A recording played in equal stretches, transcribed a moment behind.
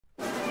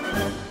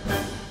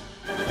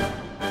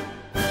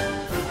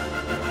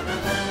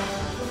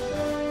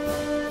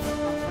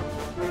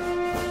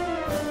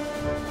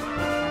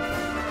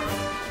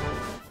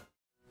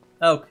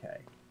Okay.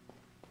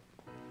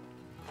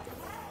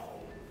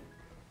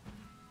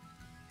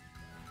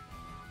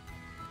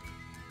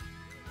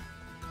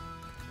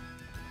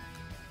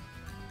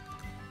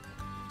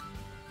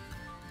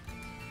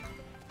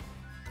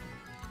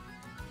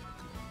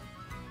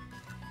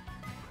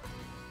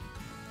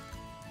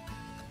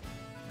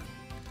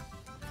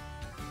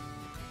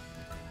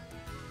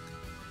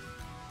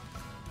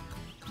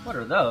 What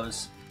are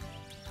those?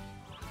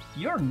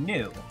 You're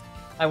new.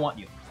 I want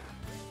you.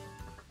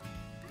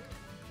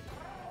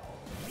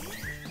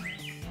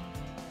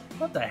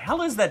 What the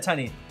hell is that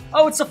tiny...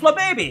 Oh, it's a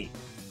Flababy!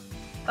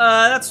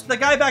 That's the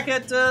guy back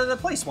at the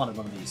place wanted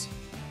one of these.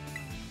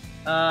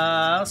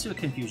 Let's see what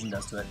Confusion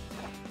does to it.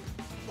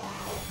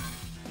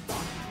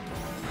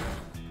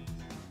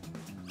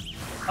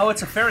 Oh,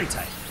 it's a fairy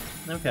type.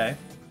 Okay.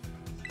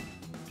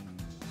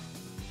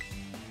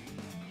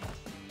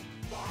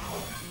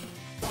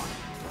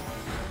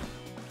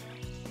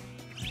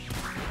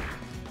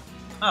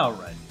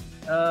 Alright.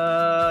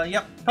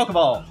 Yep.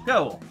 Pokeball,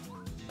 go!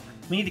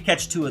 We need to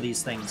catch 2 of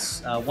these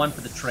things. One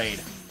for the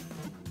trade.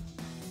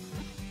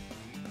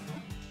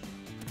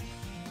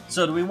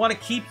 So do we want to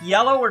keep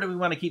yellow or do we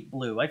want to keep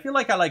blue? I feel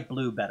like I like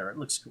blue better. It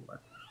looks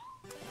cooler.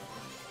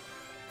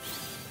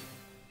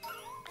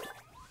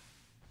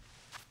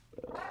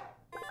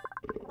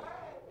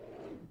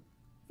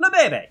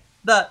 Flabébé,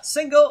 the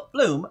single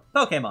bloom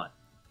Pokemon.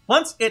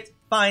 Once it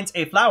finds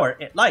a flower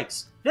it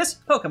likes, this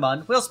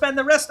Pokemon will spend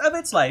the rest of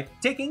its life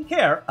taking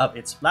care of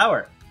its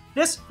flower.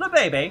 This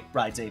Flabébé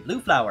rides a blue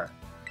flower.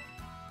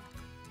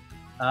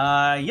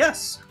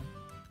 Yes.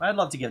 I'd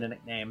love to give it a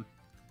nickname.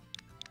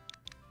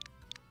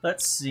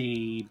 Let's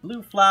see.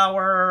 Blue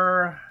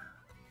flower.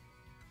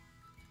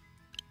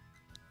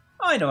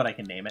 Oh, I know what I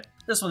can name it.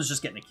 This one's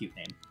just getting a cute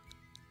name.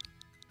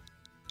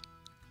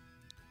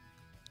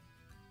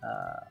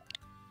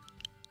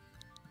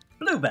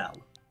 Bluebell.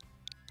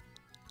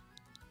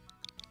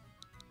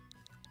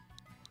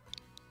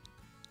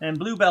 And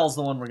Bluebell's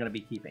the one we're going to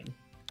be keeping.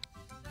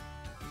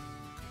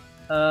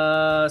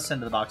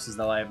 Send to the boxes,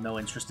 though. I have no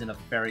interest in a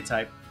fairy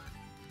type.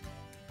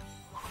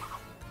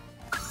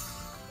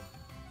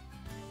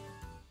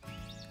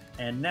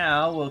 And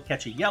now we'll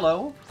catch a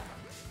yellow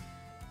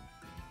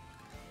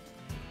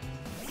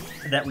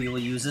that we will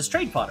use as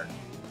trade fodder.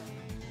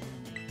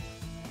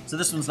 So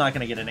this one's not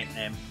going to get a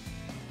nickname.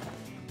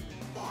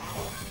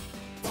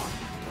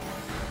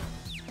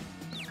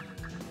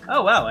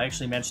 Oh, wow. I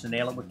actually managed to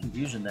nail it with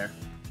Confusion there.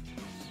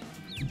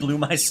 Blew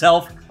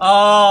myself.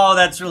 Oh,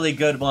 that's a really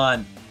good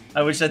one.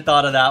 I wish I'd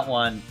thought of that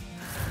one.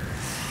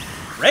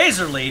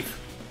 Razor Leaf?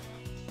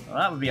 Well,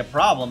 that would be a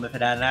problem if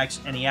it had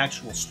any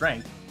actual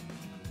strength.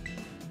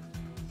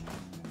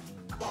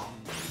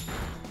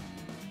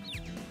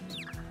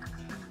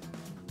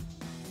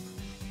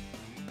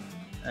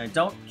 Alright,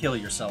 don't kill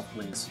yourself,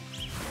 please.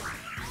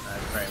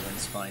 Alright,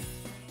 Krayling's fine.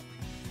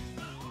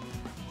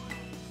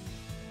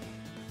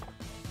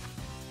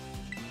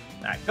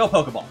 Alright, go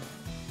Pokeball.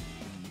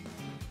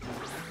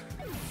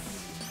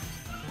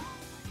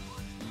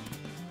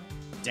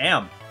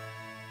 Damn.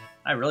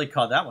 I really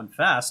caught that one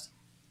fast.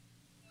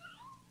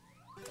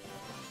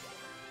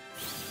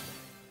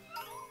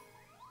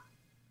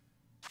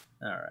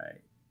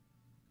 Alright.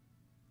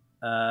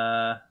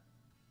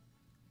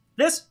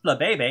 This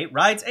Flabébé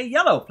rides a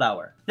yellow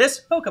flower. This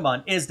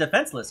Pokemon is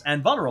defenseless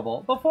and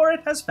vulnerable before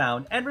it has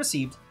found and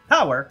received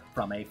power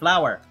from a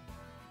flower.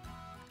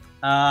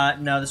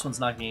 No, this one's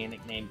not getting a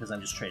nickname because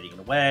I'm just trading it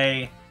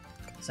away.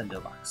 Send to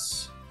a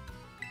box.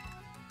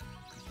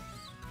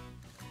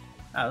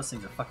 Wow, those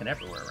things are fucking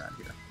everywhere around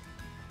here.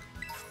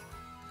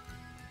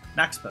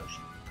 Max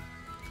Potion.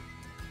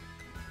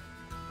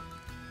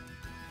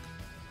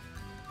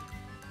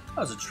 Oh,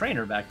 there's a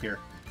trainer back here.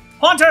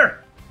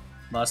 Haunter!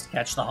 Must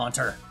catch the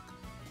Haunter.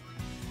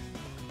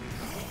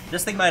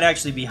 This thing might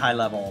actually be high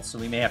level, so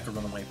we may have to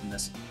run away from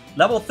this.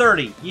 Level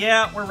 30.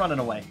 Yeah, we're running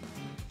away.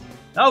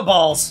 Oh,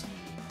 balls!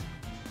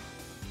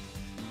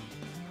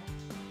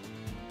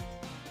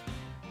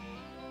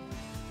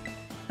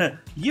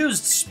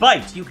 Used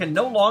Spite. You can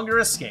no longer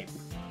escape.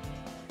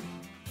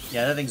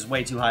 Yeah, that thing's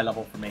way too high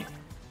level for me.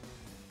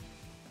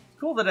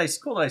 Cool that I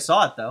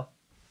saw it, though.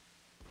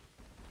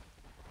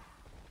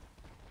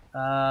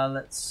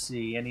 Let's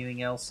see.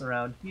 Anything else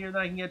around here that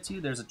I can get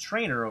to? There's a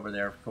trainer over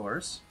there, of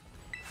course.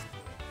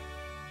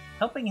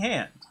 Helping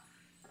Hand.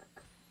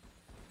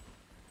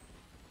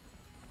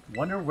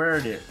 Wonder where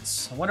it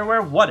is. I wonder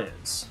where what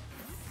is.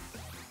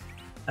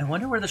 I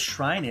wonder where the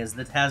shrine is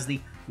that has the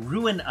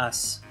Ruin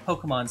Us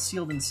Pokemon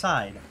sealed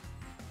inside.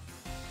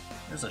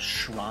 There's a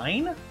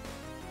shrine?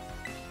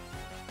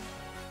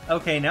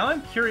 Okay, now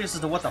I'm curious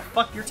as to what the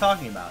fuck you're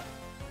talking about.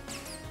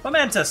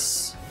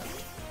 Fomantis!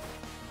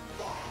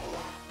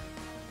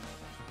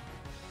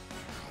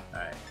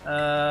 Alright,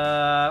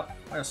 I'm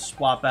gonna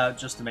swap out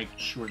just to make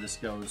sure this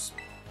goes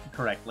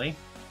correctly.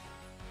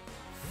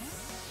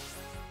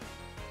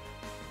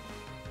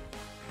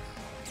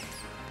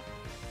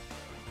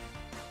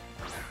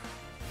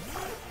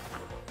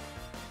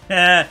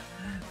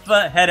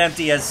 But Head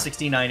Empty has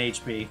 69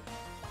 HP.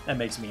 That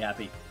makes me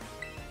happy.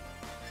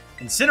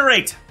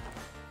 Incinerate!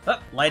 Oh,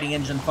 lighting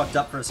engine fucked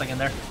up for a second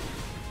there.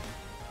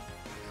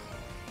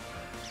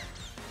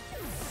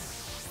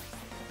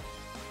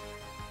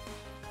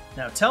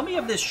 Now, tell me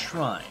of this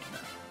shrine.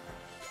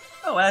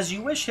 Oh, as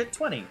you wish, hit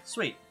 20.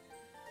 Sweet.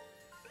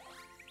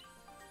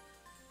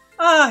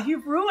 Ah,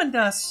 you've ruined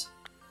us!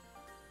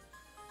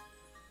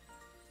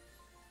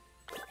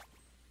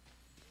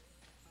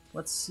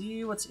 Let's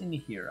see what's in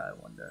here, I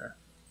wonder.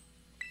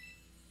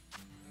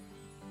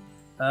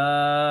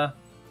 I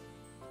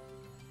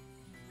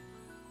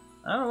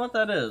don't know what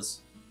that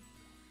is.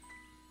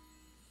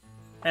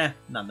 Not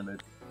in the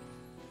mood.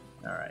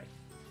 Alright.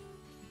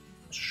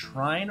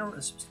 Shrine?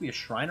 Is supposed to be a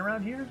shrine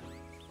around here?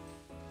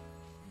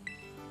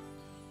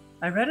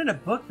 I read in a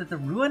book that the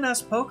Ruin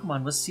Us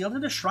Pokemon was sealed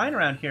in a shrine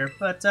around here,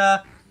 but,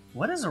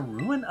 what is a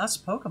Ruin Us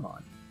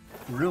Pokemon?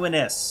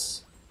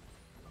 Ruinous.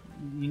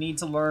 You need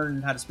to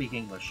learn how to speak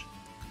English.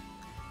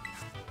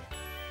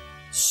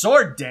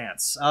 Sword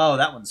Dance! Oh,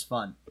 that one's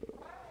fun.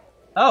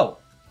 Oh!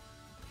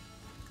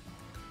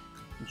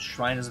 The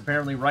shrine is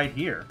apparently right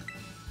here.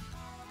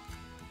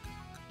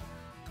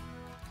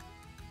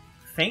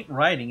 Faint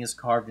writing is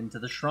carved into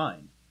the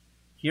shrine.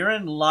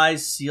 Herein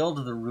lies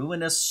sealed the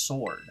ruinous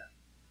sword.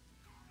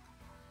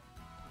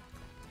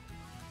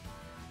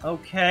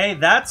 Okay,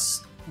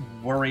 that's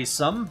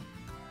worrisome.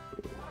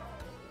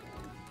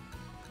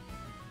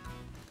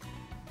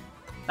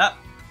 Ah!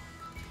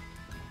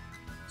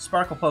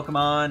 Sparkle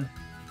Pokemon.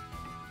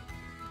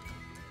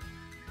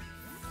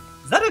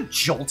 Is that a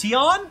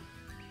Jolteon?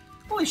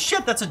 Holy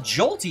shit, that's a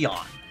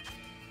Jolteon!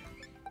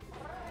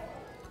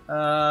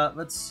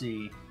 Let's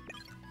see.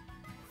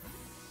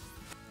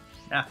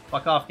 Ah,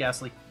 fuck off,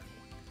 Ghastly.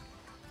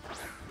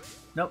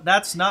 Nope,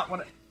 that's not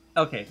what I...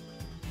 Okay.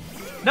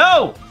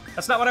 No!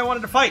 That's not what I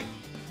wanted to fight!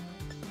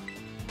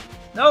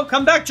 No,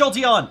 come back,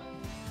 Jolteon!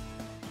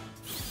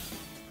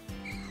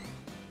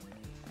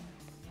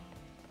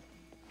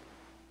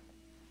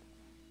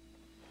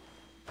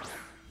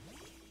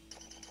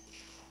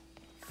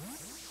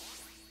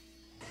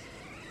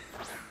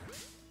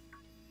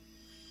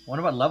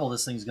 Wonder what level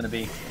this thing's gonna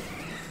be.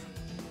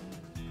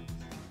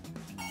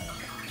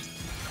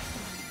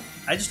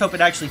 I just hope it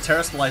actually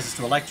terrestrializes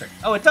to electric.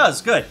 Oh, it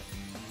does! Good!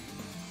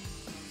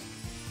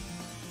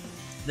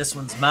 This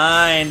one's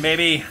mine,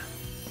 baby!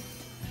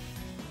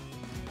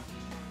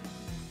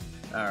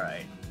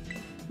 Alright.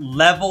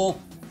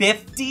 Level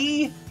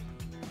 50?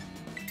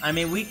 I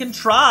mean, we can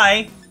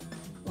try.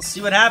 We'll see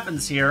what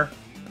happens here.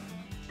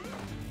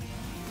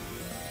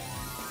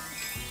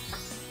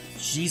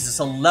 Jesus,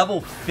 a level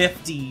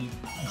 50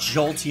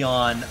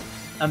 Jolteon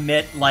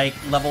emit, like,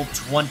 level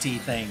 20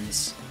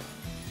 things.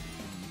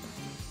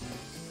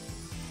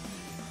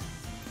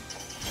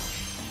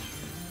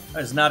 I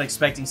was not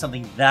expecting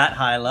something that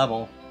high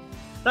level.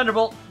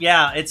 Thunderbolt,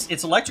 yeah,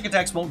 its electric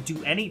attacks won't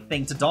do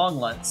anything to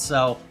Donglet,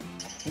 so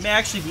we may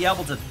actually be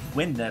able to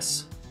win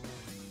this.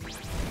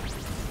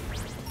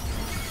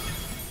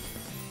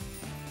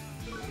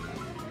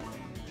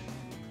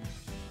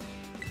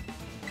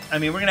 I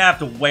mean, we're gonna have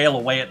to wail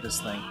away at this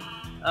thing.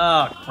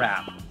 Oh,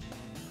 crap.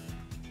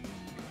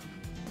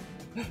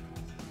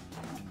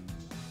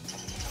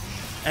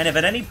 And if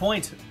at any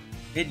point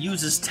it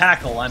uses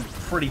Tackle, I'm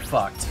pretty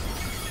fucked.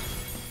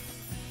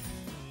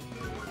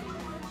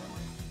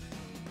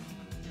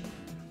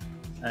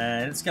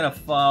 And it's gonna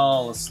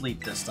fall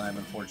asleep this time,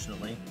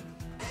 unfortunately.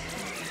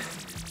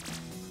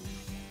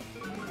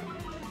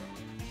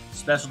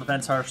 Special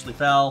defense harshly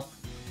fell.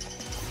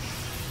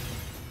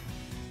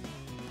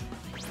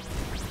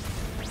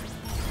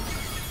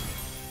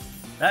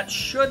 That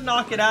should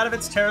knock it out of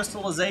its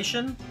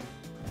terrestrialization.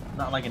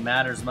 Not like it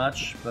matters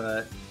much,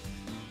 but...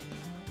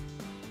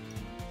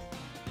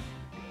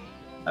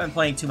 I've been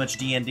playing too much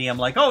D&D. I'm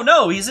like, oh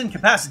no, he's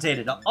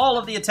incapacitated. All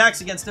of the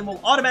attacks against him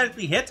will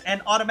automatically hit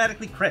and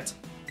automatically crit.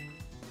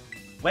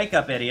 Wake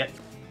up, idiot.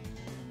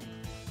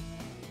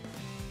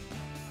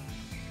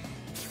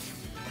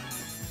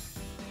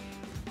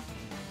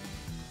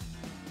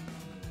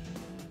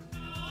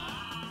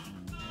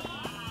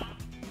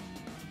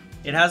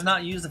 It has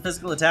not used a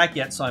physical attack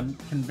yet, so I'm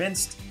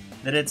convinced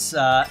that its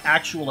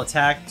actual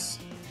attacks...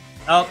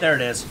 Oh, there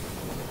it is.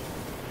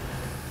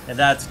 And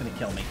that's gonna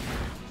kill me.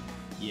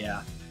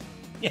 Yeah.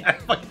 Yeah,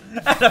 I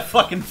had a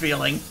fucking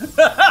feeling.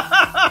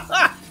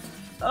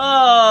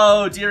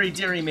 Oh, dearie,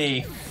 dearie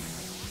me.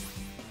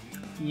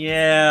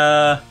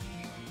 Yeah.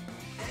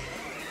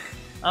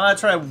 I'm gonna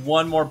try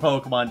one more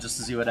Pokemon just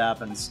to see what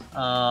happens.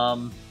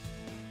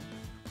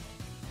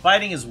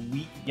 Fighting is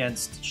weak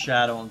against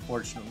Shadow,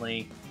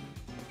 unfortunately.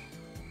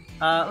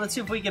 Let's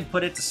see if we can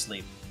put it to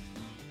sleep.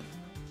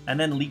 And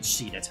then Leech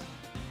Seed it.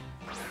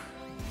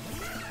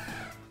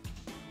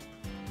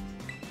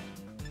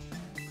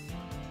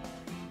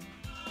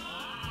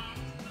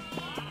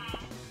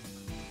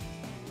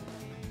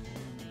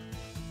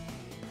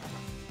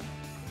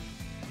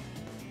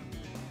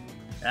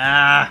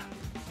 Ah!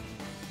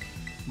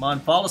 Come on,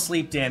 fall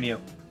asleep, damn you.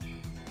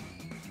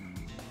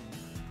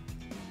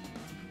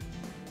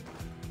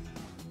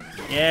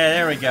 Yeah,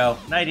 there we go.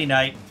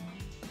 Nighty-night.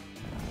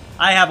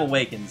 I have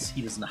Awakens.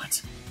 He does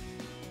not.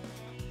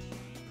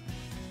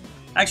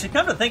 Actually,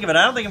 come to think of it,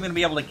 I don't think I'm going to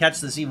be able to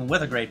catch this even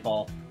with a Great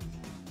Ball.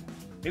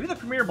 Maybe the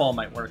Premier Ball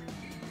might work.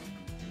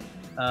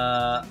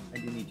 I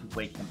do need to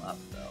wake him up,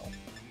 though.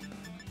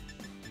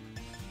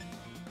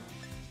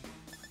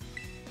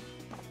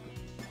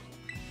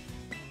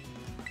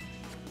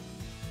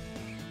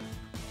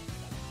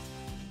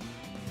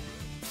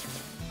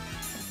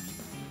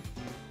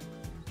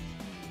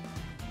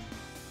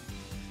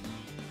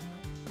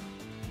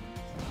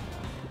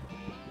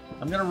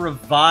 I'm gonna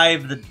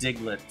revive the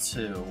Diglett,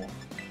 too.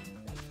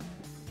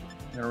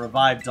 I'm gonna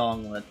revive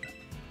Donglet.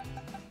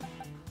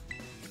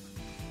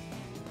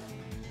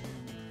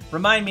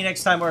 Remind me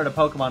next time we're at a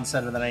Pokemon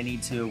Center that I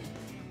need to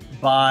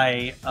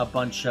buy a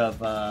bunch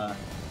of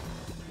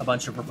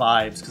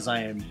revives, because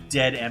I am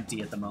dead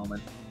empty at the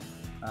moment.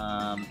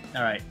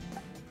 Alright.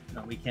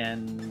 Now we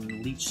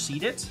can Leech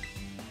Seed it.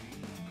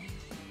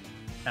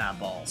 Ah,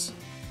 balls.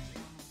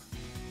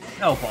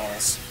 No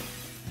balls.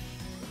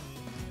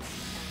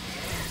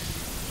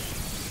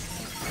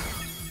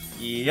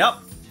 Yep.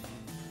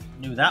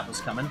 Knew that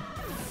was coming.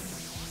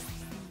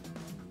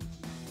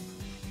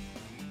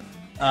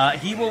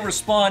 He will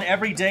respawn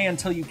every day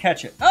until you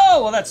catch it.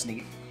 Oh, well, that's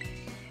neat.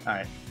 All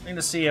right, I'm going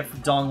to see if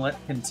Donglet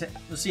can.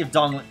 Let's see if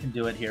Donglet can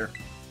do it here.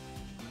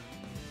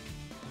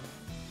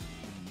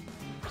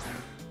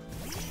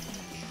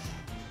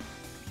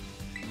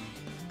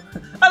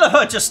 I love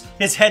how it just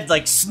his head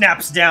like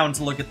snaps down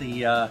to look at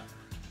the.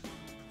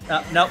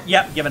 Nope.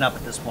 Yep. Giving up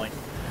at this point.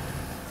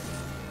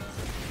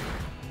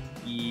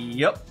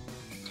 Yep.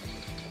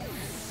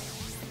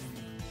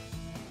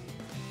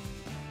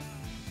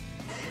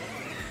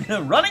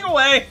 Running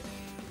away!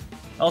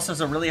 Also has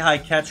a really high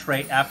catch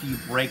rate after you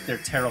break their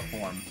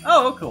Terraform.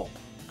 Oh, cool.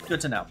 Good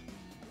to know.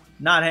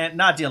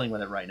 Not dealing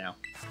with it right now.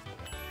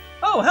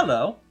 Oh,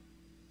 hello.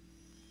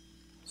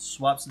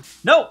 Swaps.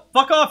 No!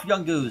 Fuck off,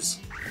 young goose!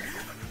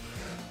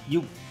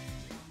 You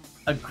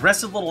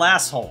aggressive little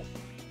asshole.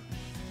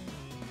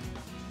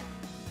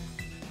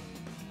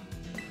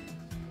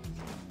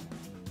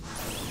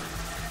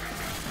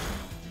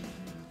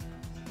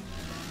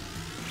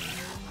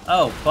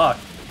 Oh, fuck.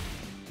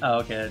 Oh,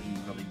 okay, that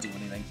didn't really do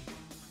anything.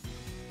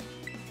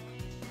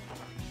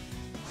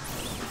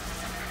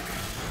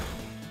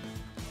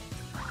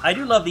 I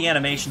do love the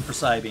animation for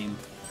Psybeam.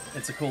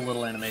 It's a cool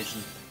little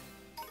animation.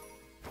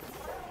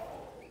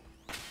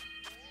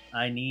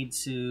 I need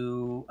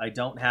to... I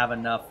don't have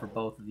enough for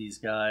both of these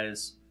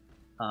guys.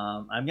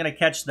 I'm gonna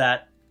catch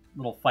that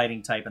little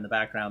fighting type in the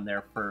background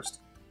there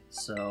first.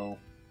 So...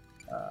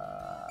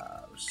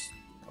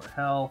 restore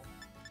health.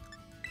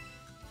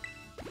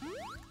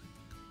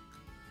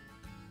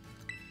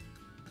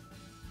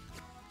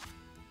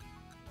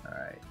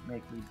 Alright,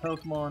 make lead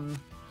Pokemon.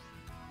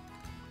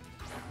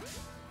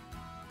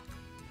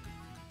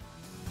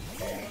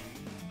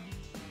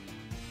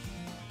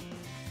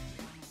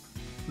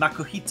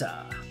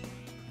 Makuhita.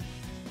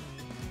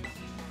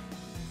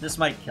 This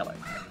might kill it.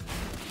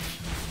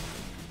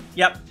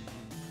 Yep.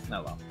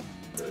 Oh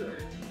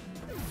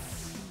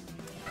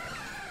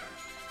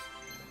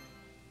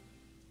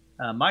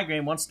well.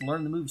 Migraine wants to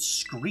learn the move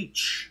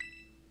Screech.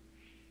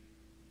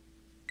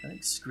 I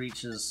think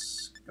Screech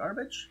is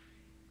garbage.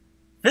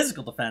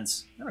 Physical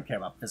defense. I don't care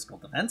about physical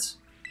defense.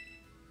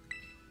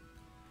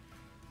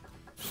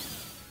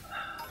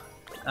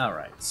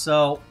 Alright,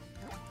 so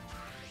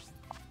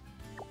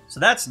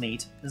that's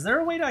neat. Is there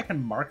a way that I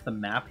can mark the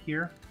map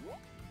here?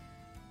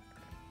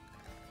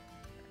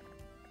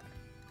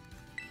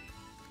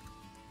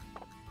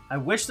 I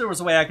wish there was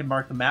a way I could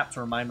mark the map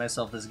to remind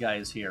myself this guy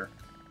is here.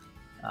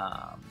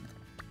 But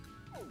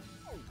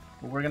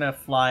we're gonna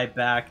fly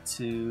back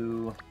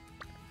to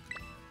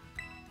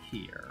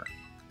here.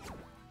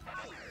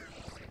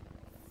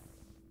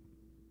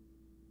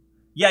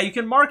 Yeah, you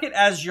can mark it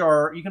as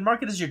your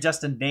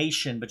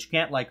destination, but you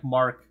can't like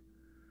mark.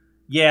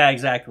 Yeah,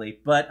 exactly.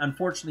 But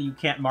unfortunately, you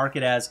can't mark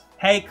it as,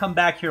 "Hey, come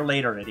back here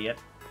later, idiot."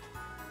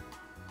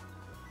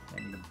 I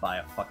need to buy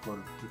a fuckload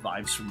of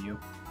revives from you.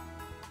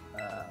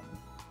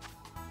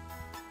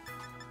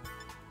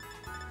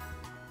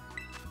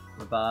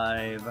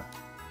 Revive.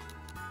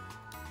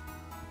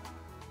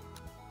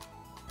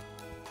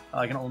 Oh,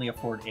 I can only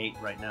afford 8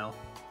 right now.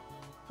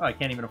 Oh, I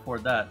can't even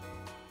afford that.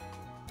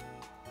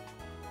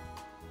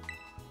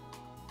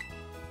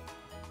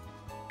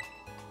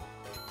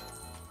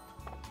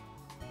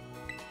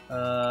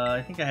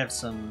 I think I have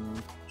some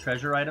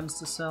treasure items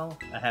to sell.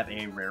 I have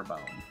a rare bone.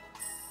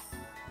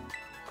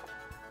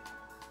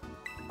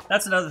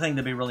 That's another thing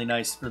that'd be really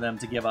nice for them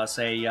to give us,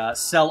 a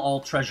sell all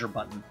treasure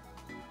button.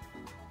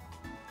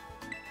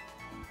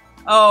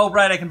 Oh,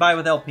 right, I can buy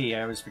with LP.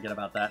 I always forget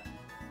about that.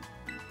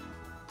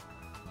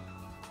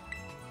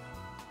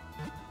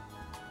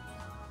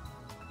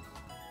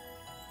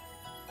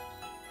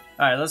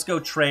 All right, let's go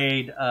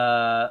trade.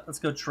 Let's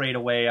go trade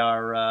away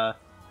our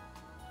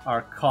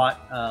caught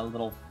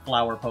little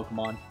flower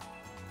Pokemon.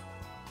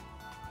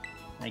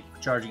 Thank you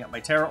for charging up my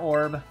Terra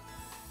Orb.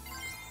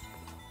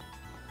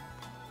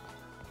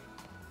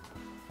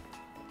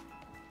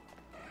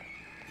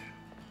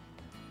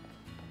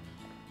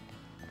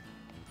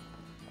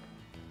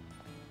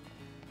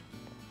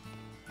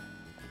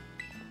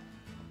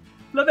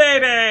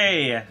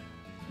 Flabébé!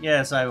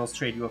 Yes, I will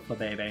trade you a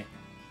Flabébé.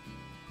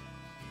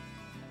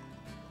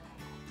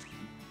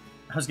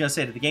 I was gonna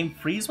say, did the game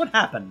freeze? What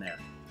happened there?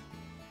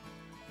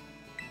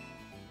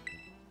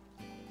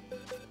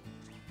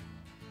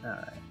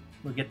 Alright.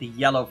 We'll get the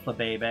yellow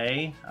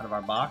Flabébé out of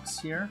our box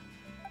here.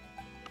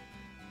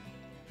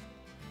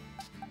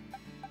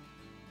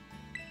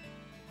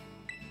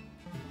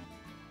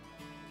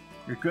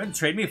 You're good?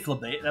 Trade me a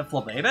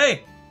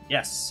Flabébé?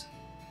 Yes.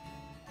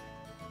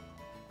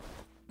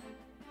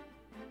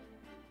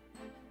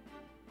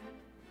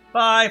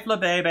 Bye,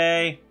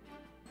 Flabébé.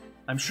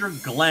 I'm sure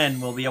Glenn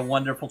will be a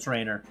wonderful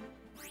trainer.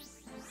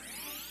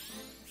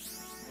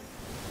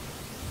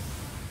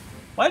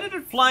 Why did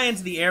it fly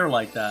into the air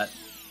like that?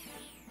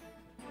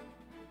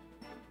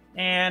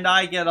 And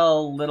I get a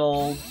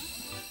little...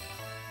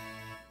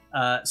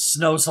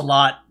 Snows a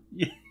lot.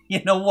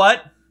 You know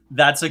what?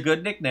 That's a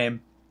good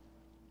nickname.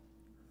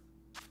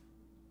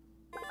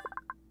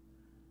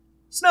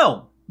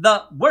 Snow,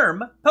 the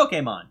worm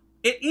Pokémon.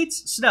 It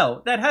eats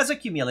snow that has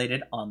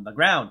accumulated on the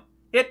ground.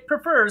 It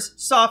prefers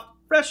soft,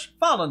 fresh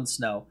fallen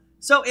snow,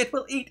 so it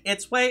will eat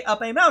its way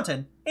up a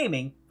mountain,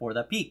 aiming for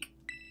the peak.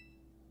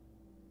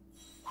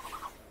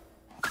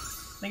 I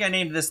think I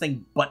named this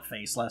thing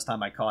Buttface last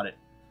time I caught it.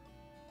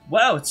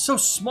 Wow, it's so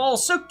small,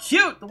 so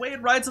cute! The way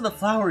it rides on the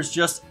flowers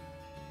just...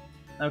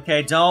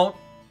 Okay, don't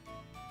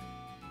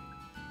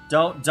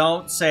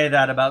say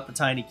that about the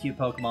tiny, cute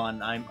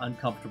Pokemon. I'm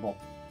uncomfortable.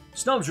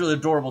 Snow's really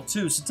adorable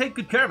too, so take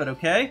good care of it,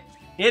 okay?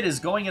 It is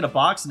going in a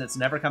box and it's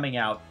never coming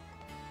out.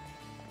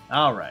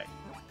 Alright.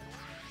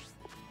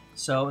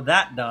 So,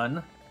 that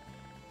done.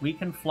 We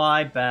can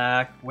fly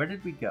back. Where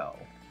did we go?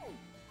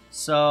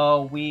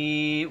 So,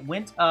 we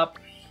went up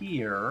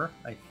here,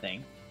 I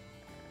think.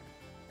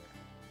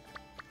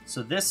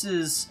 So this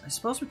is... I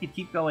suppose we could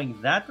keep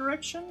going that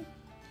direction?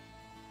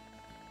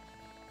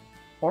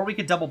 Or we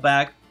could double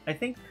back. I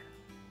think...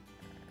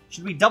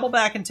 Should we double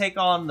back and take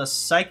on the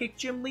Psychic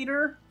Gym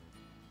Leader?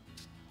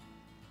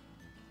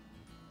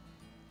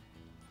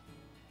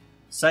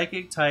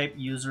 Psychic-type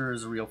user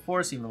is a real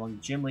force, even among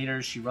gym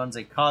leaders. She runs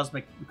a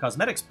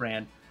cosmetics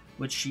brand,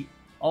 which she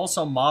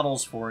also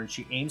models for, and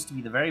she aims to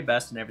be the very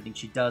best in everything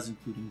she does,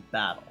 including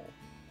battle.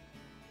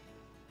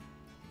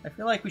 I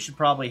feel like we should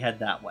probably head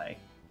that way.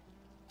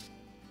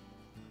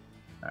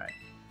 Alright.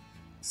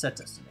 Set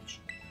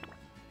destination.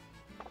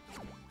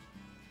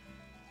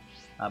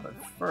 But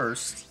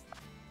first,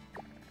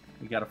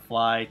 we gotta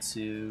fly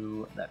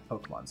to that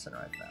Pokemon Center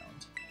I found.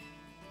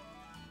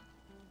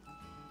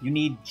 You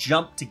need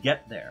jump to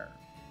get there.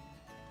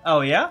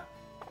 Oh, yeah?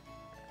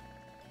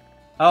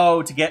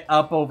 Oh, to get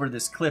up over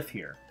this cliff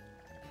here.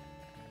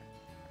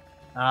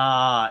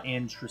 Ah,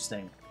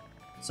 interesting.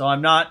 So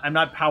I'm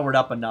not powered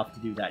up enough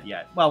to do that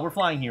yet. Well, we're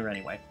flying here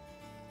anyway.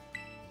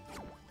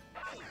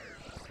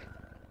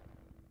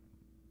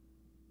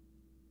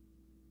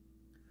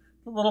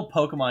 The little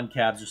Pokemon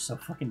cabs are so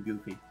fucking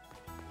goofy.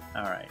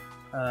 Alright.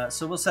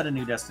 So we'll set a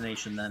new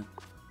destination then.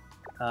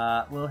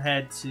 We'll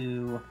head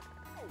to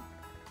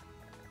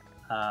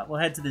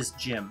this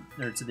gym,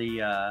 or to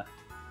the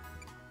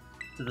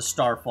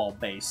Starfall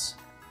base.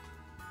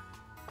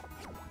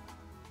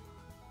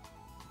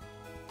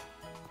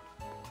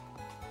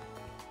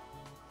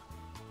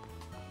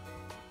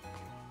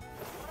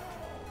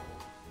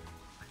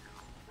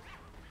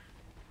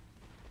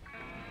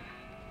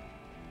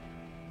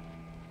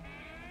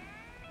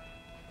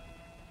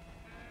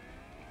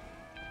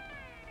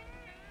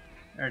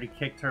 Already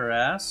kicked her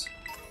ass.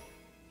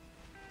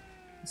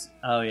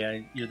 Oh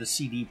yeah, you're the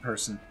CD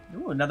person.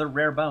 Ooh, another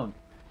rare bone.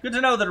 Good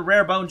to know that a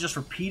rare bone just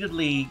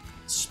repeatedly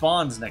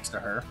spawns next to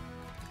her.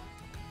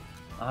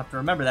 I'll have to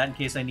remember that in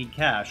case I need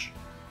cash.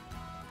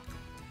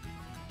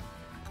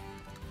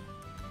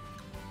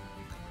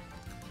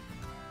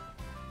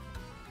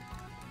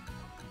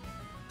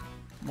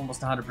 I'm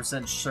almost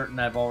 100% certain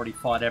I've already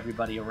fought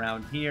everybody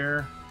around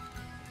here.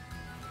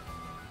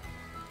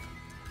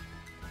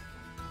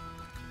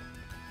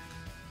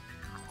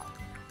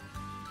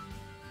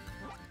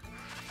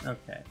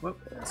 Okay, whoop,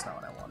 that's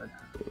not what I wanted.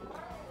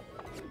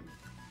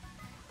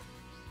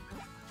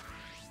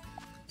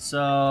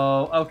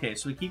 So, okay,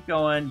 so we keep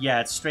going. Yeah,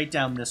 it's straight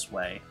down this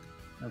way.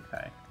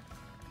 Okay.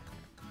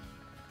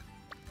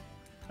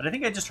 But I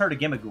think I just heard a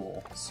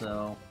Gimmighoul,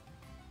 so...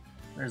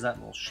 There's that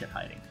little shit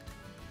hiding.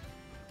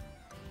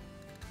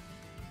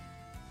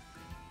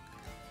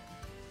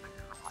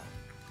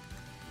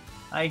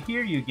 I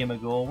hear you,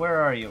 Gimmighoul.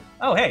 Where are you?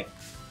 Oh, hey!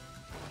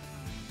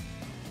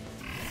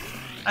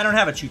 I don't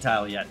have a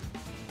Chew-Tile yet.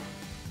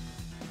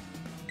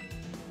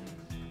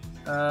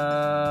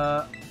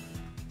 I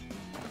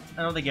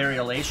don't think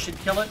Aerial Ace should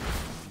kill it.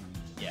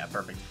 Yeah,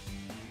 perfect.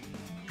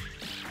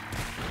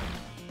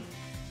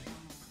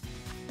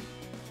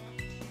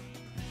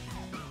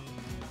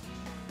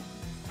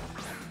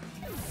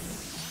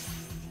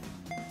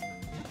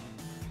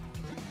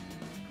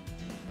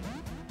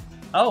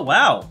 Oh,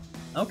 wow.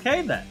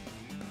 Okay, then.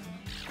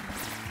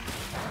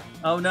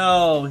 Oh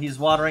no, he's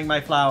watering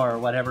my flower.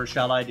 Whatever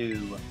shall I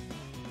do?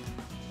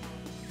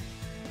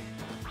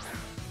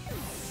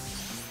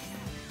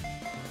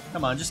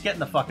 Come on, just get in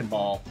the fucking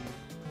ball.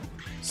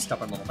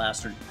 Stubborn little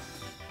bastard.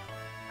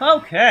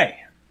 Okay.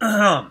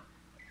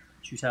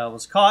 Chutao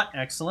was caught.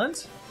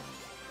 Excellent.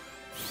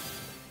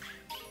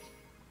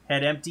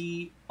 Head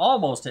empty.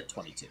 Almost at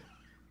 22.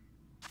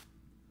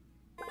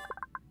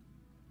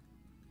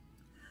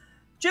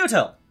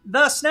 Jutil,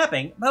 the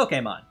snapping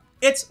Pokémon.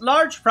 Its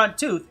large front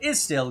tooth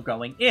is still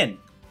growing in.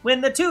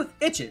 When the tooth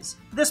itches,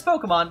 this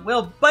Pokémon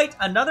will bite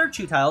another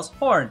Chutail's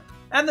horn,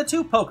 and the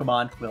two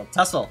Pokémon will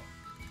tussle.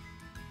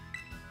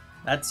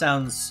 That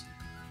sounds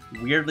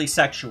weirdly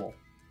sexual.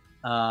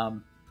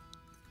 And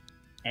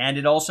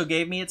it also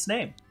gave me its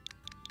name.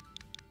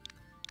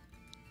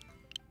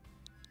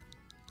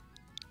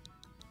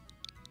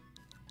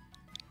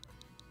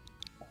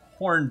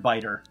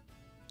 Hornbiter.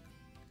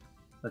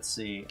 Let's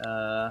see.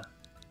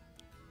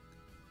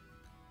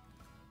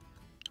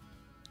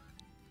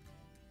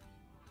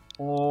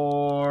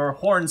 Or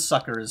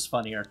Hornsucker is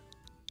funnier.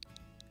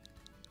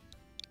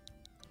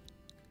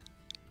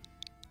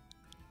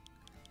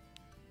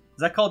 Is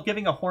that called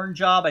giving a horn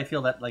job? I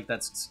feel that like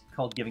that's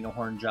called giving a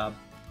horn job.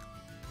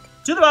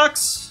 To the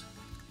box!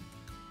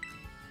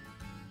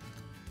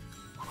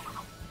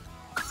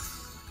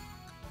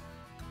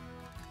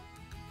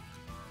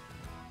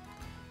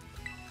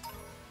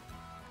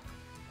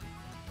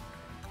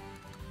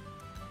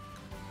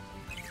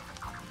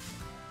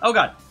 Oh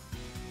god.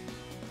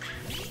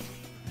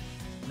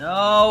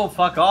 No,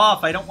 fuck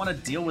off. I don't want to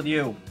deal with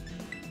you.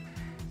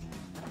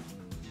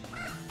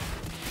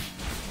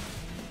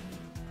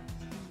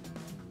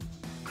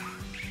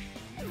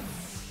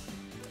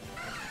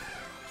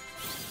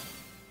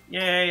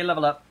 Yay,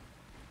 level up.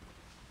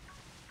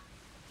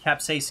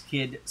 Capsace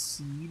Kid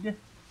Seed.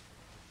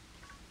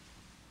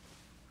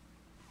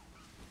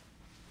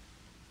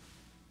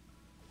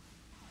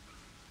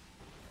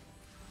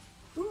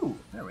 Ooh,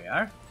 there we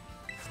are.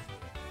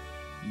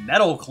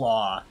 Metal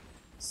Claw.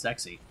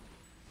 Sexy.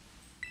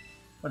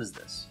 What is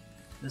this?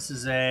 This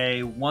is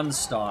a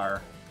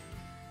 1-star.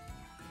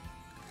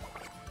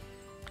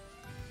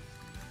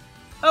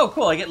 Oh,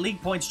 cool. I get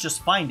league points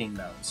just finding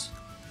those.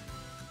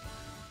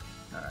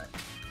 Alright.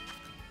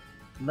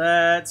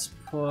 Let's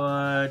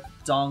put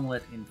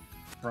Donglet in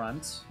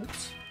front.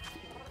 Oops.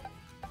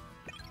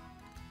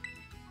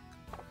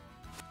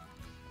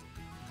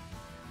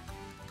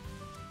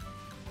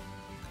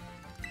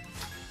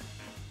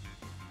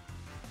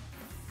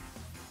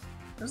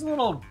 There's a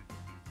little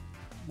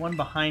one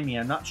behind me.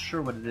 I'm not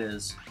sure what it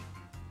is.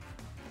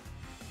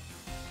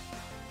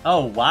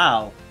 Oh,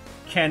 wow.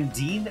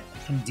 Candina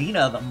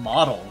the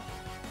model.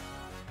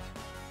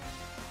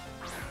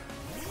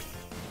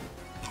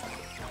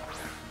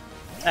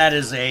 That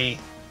is a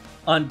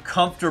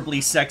uncomfortably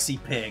sexy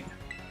pig.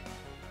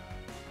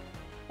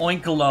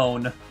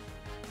 Oinkalone.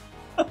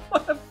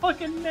 What a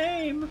fucking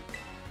name.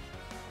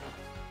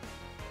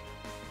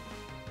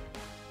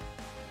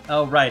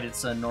 Oh, right,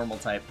 it's a normal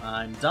type.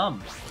 I'm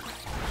dumb.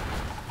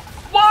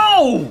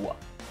 Whoa!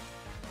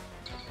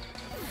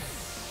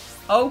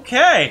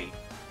 Okay.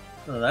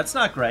 Oh, that's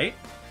not great.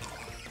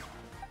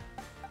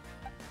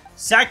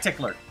 Sack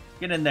Tickler.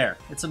 Get in there.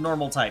 It's a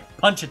normal type.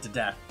 Punch it to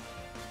death.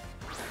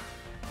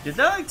 Did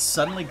that, like,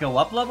 suddenly go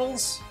up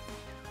levels?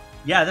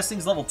 Yeah, this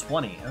thing's level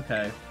 20.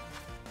 Okay.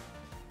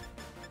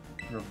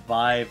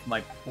 Revive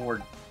my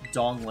poor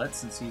Donglet,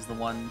 since he's the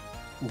one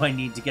who I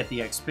need to get the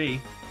XP.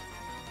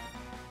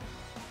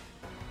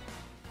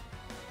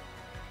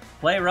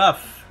 Play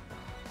rough.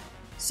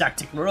 Sack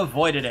Tickler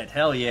avoided it.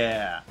 Hell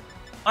yeah.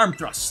 Arm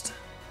thrust.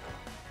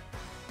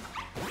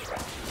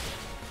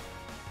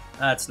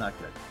 That's not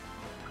good.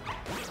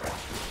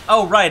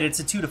 Oh, right.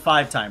 It's a 2 to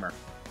 5 timer.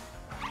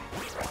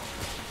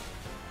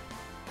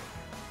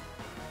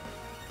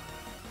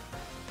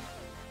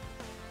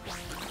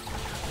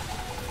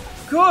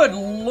 Good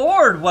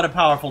lord, what a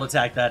powerful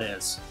attack that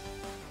is.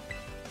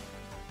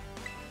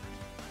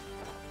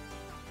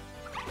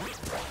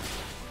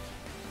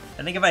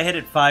 I think if I hit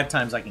it 5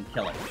 times, I can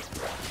kill it.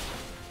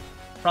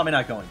 Probably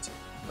not going to,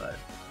 but...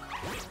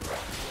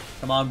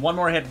 Come on, one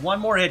more hit, one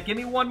more hit. Give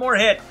me one more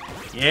hit.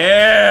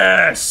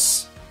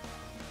 Yes!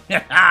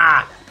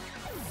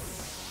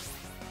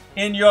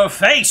 In your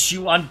face,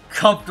 you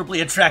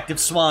uncomfortably attractive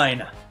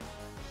swine.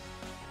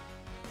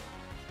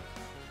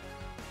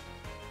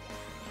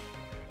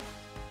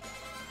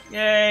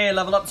 Yay,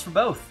 level ups for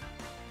both.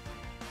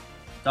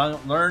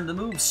 Don't learn the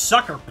move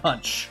Sucker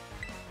Punch.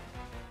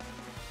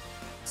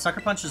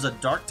 Sucker Punch is a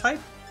dark type?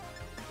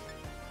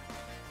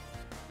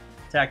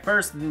 Attack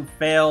first, the move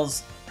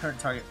fails. Current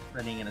target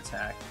readying an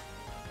attack.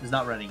 Is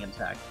not readying an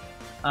attack.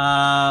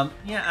 Yeah,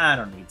 I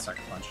don't need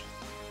Sucker Punch.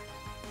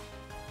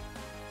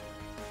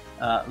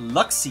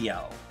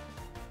 Luxio.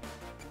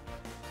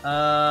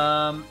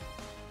 I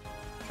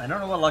don't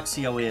know what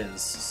Luxio is,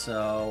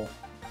 so...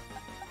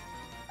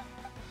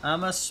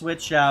 I'm gonna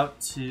switch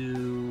out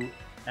to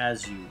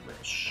As You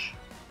Wish.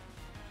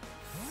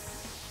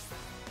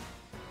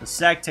 The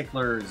Sack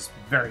Tickler is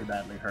very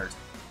badly hurt.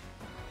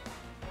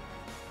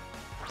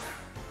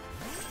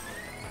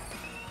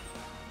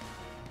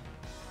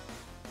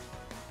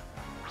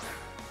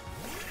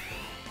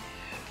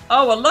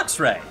 Oh, a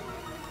Luxray!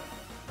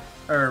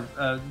 Or,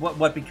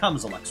 what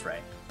becomes a Luxray.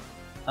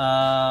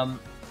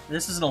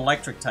 This is an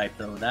electric type,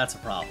 though. That's a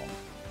problem.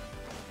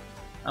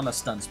 I'm a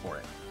stun spore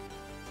it.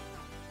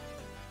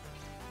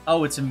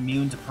 Oh, it's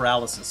immune to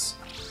paralysis.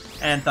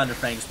 And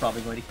Thunderfang is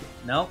probably going to kill.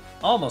 No,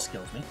 almost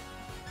kills me.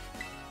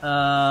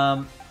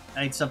 I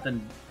need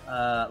something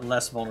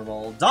less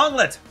vulnerable.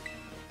 Donglet!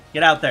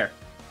 Get out there.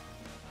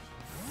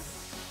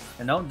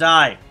 And don't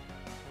die.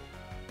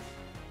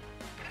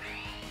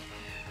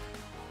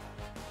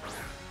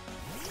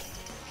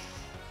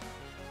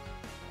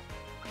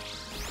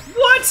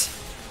 What?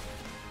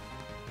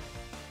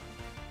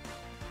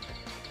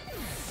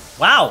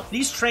 Wow,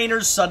 these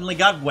trainers suddenly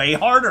got way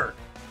harder.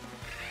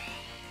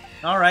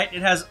 Alright,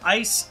 it has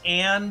Ice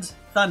and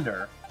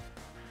Thunder.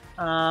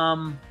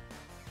 I'm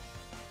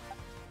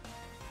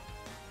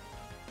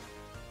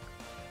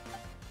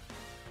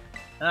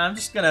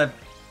just gonna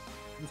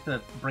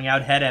bring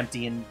out Head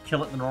Empty and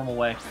kill it the normal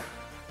way.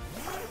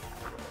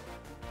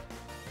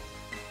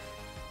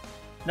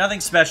 Nothing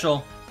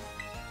special.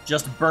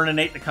 Just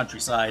burninate the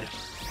countryside.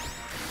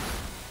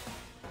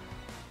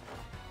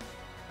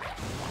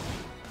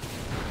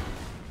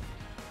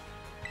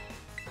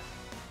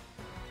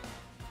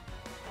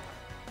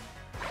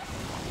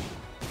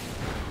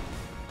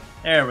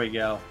 There we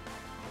go.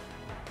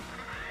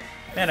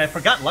 Man, I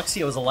forgot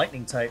Luxio was a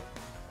lightning type.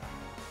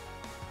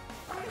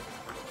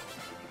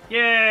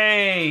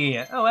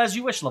 Yay! Oh, as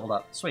you wish leveled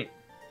up. Sweet.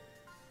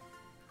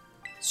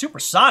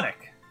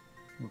 Supersonic!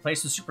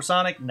 Replace with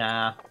Supersonic?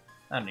 Nah,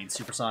 I don't need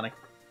Supersonic.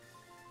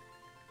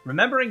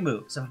 Remembering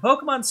moves. If a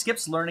Pokemon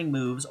skips learning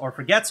moves or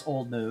forgets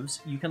old moves,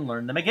 you can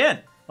learn them again.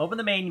 Open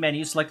the main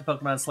menu, select a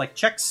Pokemon, select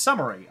Check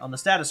Summary on the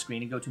status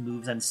screen, and go to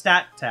Moves and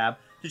Stat tab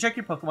to check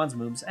your Pokemon's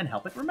moves and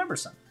help it remember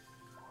some.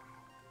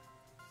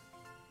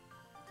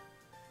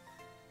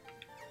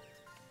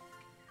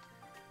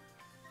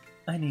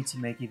 I need to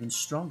make even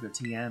stronger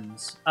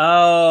TMs.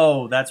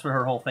 Oh, that's what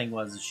her whole thing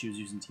was, is she was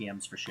using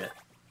TMs for shit.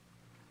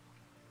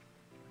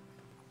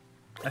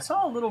 I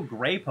saw a little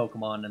gray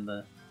Pokemon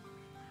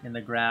in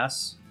the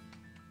grass.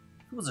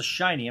 If it was a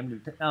shiny, I'm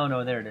gonna... Oh,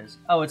 no, there it is.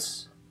 Oh,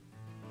 it's...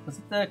 Was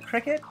it the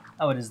cricket?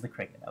 Oh, it is the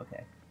cricket.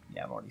 Okay.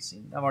 Yeah, I've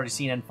already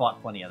seen and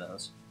fought plenty of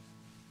those.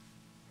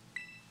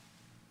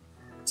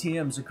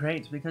 TMs are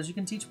great because you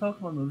can teach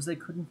Pokemon moves they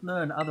couldn't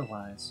learn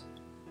otherwise.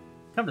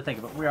 Come to think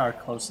of it, we are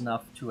close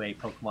enough to a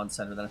Pokemon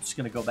Center that I'm just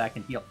gonna go back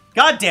and heal.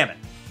 God damn it!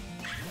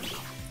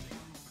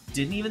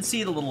 Didn't even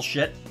see the little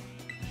shit.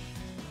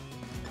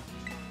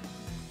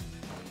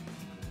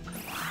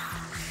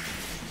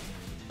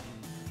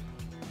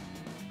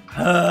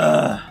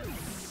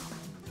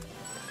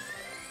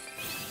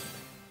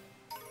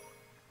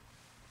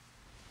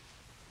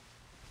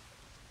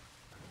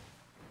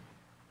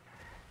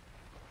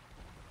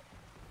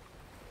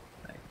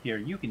 Here,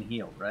 you can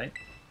heal, right?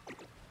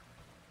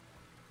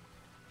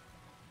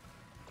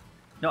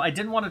 No, I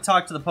didn't want to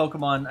talk to the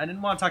Pokemon. I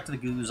didn't want to talk to the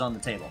Goos on the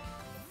table.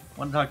 I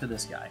want to talk to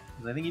this guy,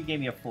 because I think he gave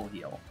me a full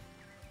heal.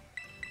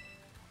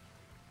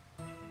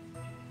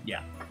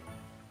 Yeah.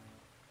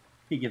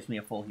 He gives me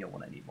a full heal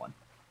when I need one.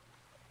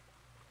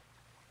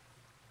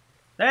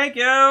 Thank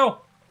you!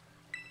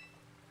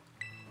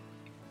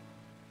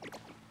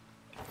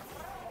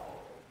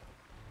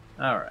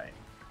 Alright.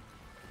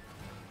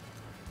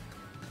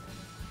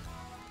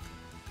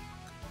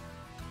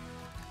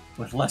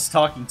 With less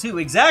talking, too.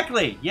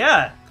 Exactly!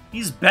 Yeah!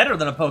 He's better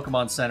than a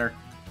Pokemon Center.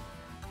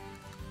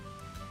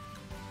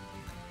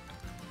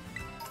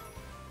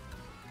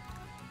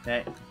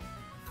 Okay.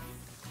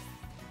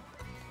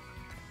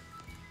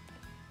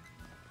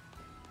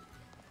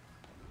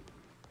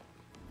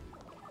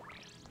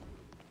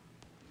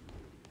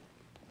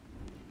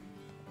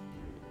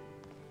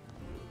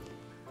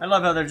 I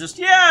love how they're just,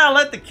 yeah,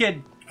 let the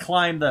kid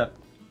climb the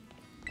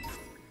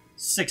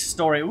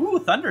 6-story...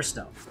 Ooh,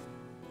 Thunderstone.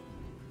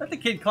 Let the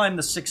kid climb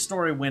the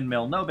 6-story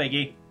windmill. No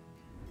biggie.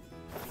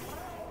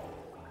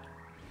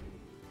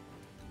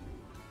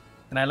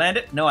 Can I land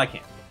it? No, I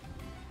can't.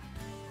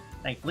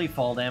 Thankfully,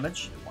 fall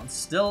damage. One's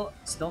still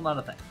not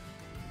a thing.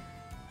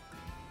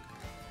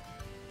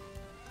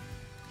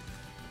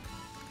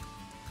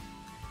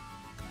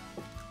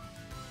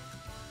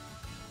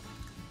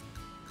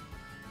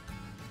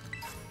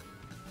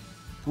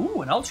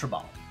 Ooh, an Ultra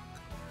Ball.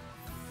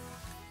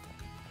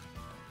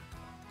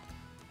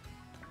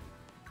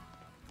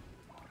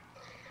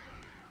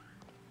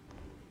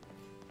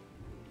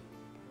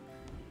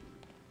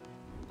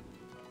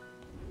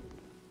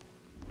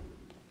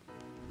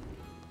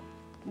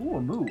 Ooh,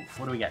 a move.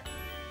 What do we get?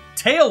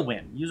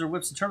 Tailwind. User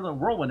whips a turbulent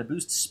whirlwind to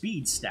boost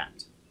speed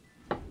stat.